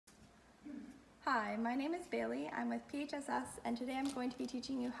Hi, my name is Bailey. I'm with PHSS, and today I'm going to be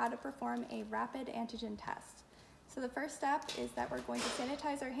teaching you how to perform a rapid antigen test. So the first step is that we're going to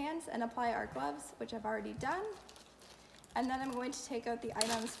sanitize our hands and apply our gloves, which I've already done. And then I'm going to take out the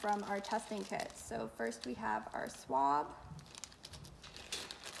items from our testing kit. So first we have our swab,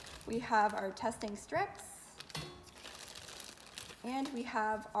 we have our testing strips, and we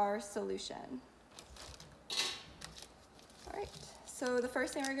have our solution. All right. So the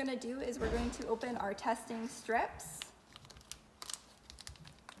first thing we're going to do is we're going to open our testing strips.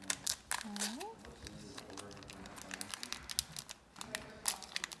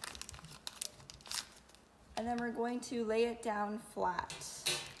 And then we're going to lay it down flat.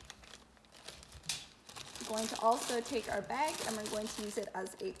 We're going to also take our bag and we're going to use it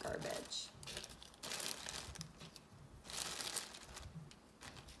as a garbage.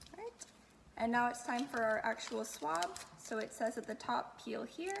 All right. And now it's time for our actual swab. So it says at the top, peel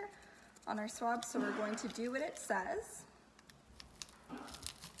here on our swab. So we're going to do what it says.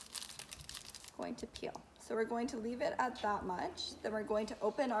 Going to peel. So we're going to leave it at that much. Then we're going to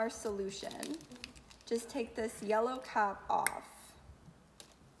open our solution. Just take this yellow cap off.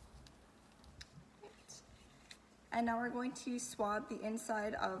 Right. And now we're going to swab the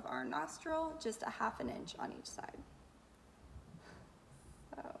inside of our nostril, just a ½ inch on each side.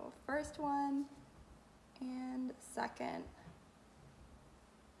 So first one, and second,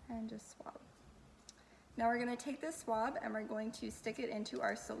 and just swab. Now we're going to take this swab and we're going to stick it into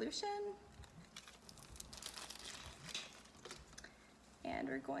our solution. And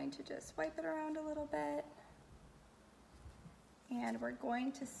we're going to just wipe it around a little bit. And we're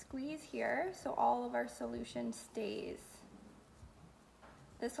going to squeeze here so all of our solution stays.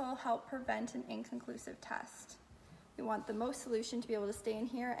 This will help prevent an inconclusive test. We want the most solution to be able to stay in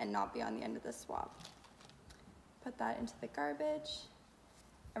here and not be on the end of the swab. Put that into the garbage,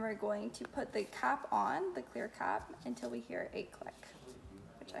 and we're going to put the cap on, the clear cap, until we hear a click,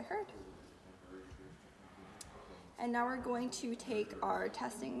 which I heard. And now we're going to take our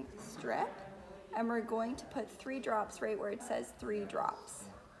testing strip, and we're going to put 3 drops right where it says 3 drops,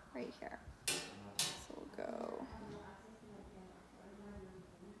 right here. So we'll go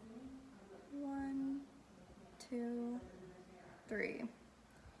 1, 2, 3.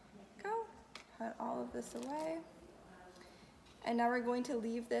 Go. Put all of this away. And now we're going to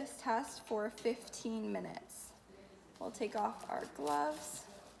leave this test for 15 minutes. We'll take off our gloves,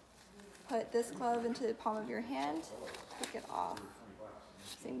 put this glove into the palm of your hand, take it off,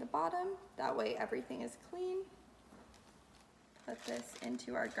 using the bottom, that way everything is clean. Put this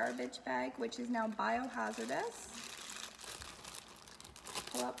into our garbage bag, which is now biohazardous.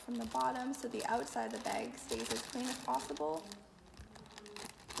 Pull up from the bottom so the outside of the bag stays as clean as possible.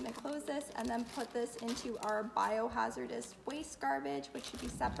 I'm going to close this and then put this into our biohazardous waste garbage, which should be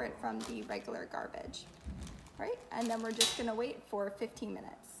separate from the regular garbage. All right, and then we're just going to wait for 15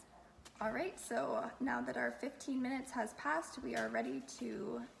 minutes. All right, so now that our 15 minutes has passed, we are ready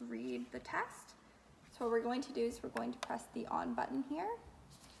to read the test. So what we're going to do is we're going to press the on button here,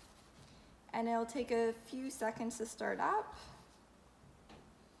 and it'll take a few seconds to start up.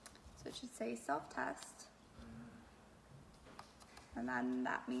 So it should say self-test. And then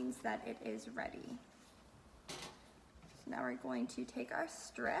that means that it is ready. So now we're going to take our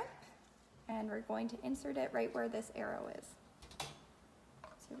strip and we're going to insert it right where this arrow is.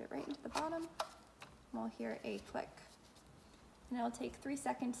 Insert it right into the bottom, and we'll hear a click. And it'll take 3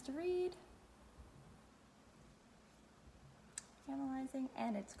 seconds to read. Analyzing,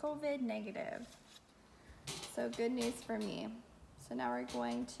 and it's COVID negative. So good news for me. So now we're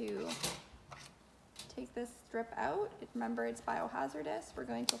going to take this strip out. Remember, it's biohazardous. We're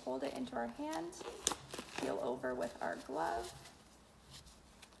going to hold it into our hand, peel over with our glove,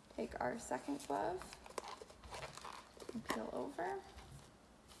 take our second glove, and peel over.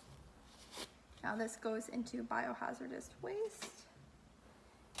 Now this goes into biohazardous waste,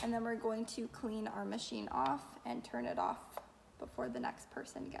 and then we're going to clean our machine off and turn it off before the next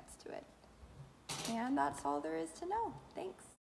person gets to it. And that's all there is to know. Thanks.